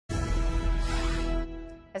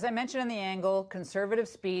As I mentioned in the Angle, conservative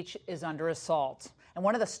speech is under assault. And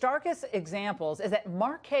one of the starkest examples is at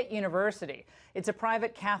Marquette University. It's a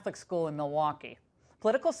private Catholic school in Milwaukee.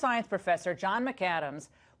 Political science professor John McAdams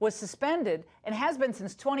was suspended and has been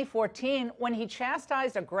since 2014 when he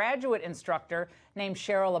chastised a graduate instructor named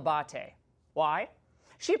Cheryl Abate. Why?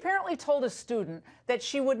 She apparently told a student that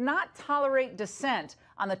she would not tolerate dissent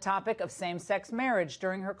on the topic of same-sex marriage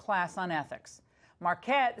during her class on ethics.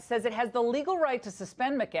 Marquette says it has the legal right to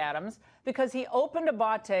suspend McAdams because he opened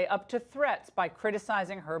Abate up to threats by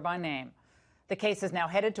criticizing her by name. The case is now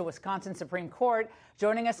headed to Wisconsin Supreme Court.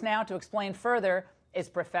 Joining us now to explain further is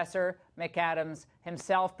Professor McAdams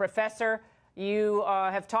himself. Professor, you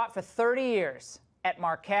have taught for 30 years at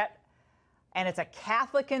Marquette, and it's a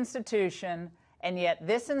Catholic institution, and yet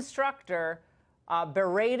this instructor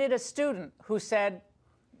berated a student who said,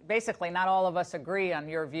 basically, not all of us agree on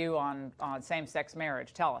your view on same-sex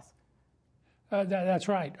marriage. Tell us. That's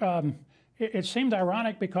right. It seemed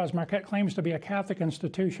ironic because Marquette claims to be a Catholic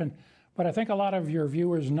institution, but I think a lot of your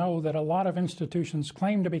viewers know that a lot of institutions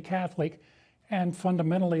claim to be Catholic, and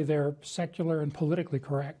fundamentally they're secular and politically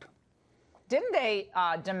correct. Didn't they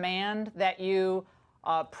demand that you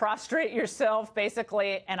prostrate yourself,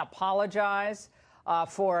 basically, and apologize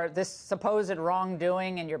for this supposed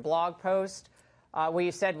wrongdoing in your blog post? Where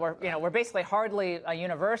you said we're basically hardly a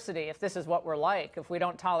university if this is what we're like, if we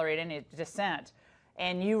don't tolerate any dissent.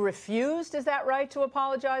 And you refused, is that right, to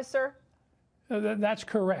apologize, sir? That's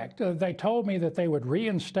correct. They told me that they would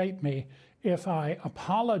reinstate me if I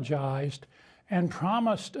apologized and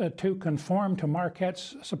promised to conform to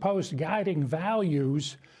Marquette's supposed guiding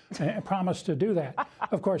values. Promised to do that.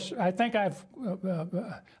 Of course, I think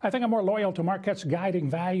I'm more loyal to Marquette's guiding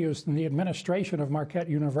values than the administration of Marquette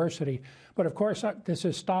University. But of course, this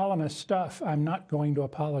is Stalinist stuff. I'm not going to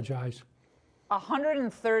apologize.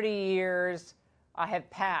 130 years have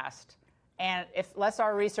passed, and unless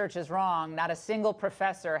our research is wrong, not a single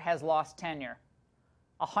professor has lost tenure.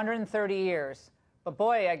 130 years. But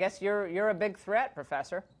boy, I guess you're a big threat,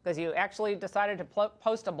 Professor, because you actually decided to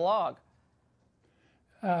post a blog.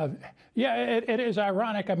 Yeah, it is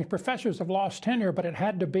ironic. I mean, professors have lost tenure, but it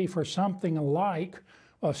had to be for something like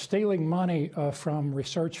stealing money from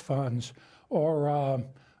research funds or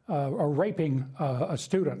raping a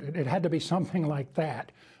student. It had to be something like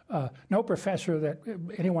that. No professor that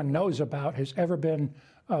anyone knows about has ever been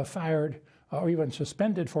fired or even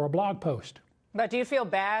suspended for a blog post. But do you feel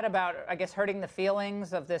bad about, I guess, hurting the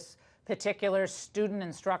feelings of this particular student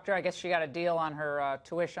instructor? I guess she got a deal on her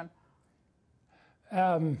tuition.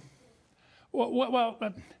 I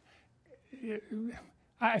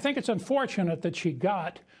think it's unfortunate that she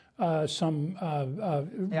got some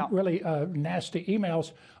really nasty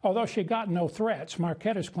emails, although she got no threats.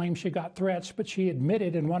 Marquette has claimed she got threats, but she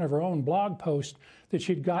admitted in one of her own blog posts that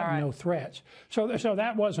she'd gotten no threats. So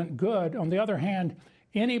that wasn't good. On the other hand,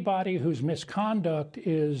 anybody whose misconduct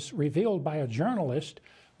is revealed by a journalist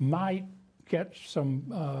might get some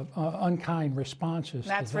unkind responses.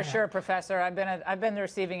 That's for sure, Professor. I've been the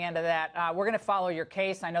receiving end of that. We're going to follow your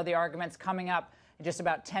case. I know the argument's coming up in just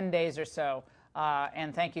about 10 days or so.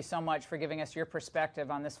 And thank you so much for giving us your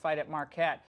perspective on this fight at Marquette.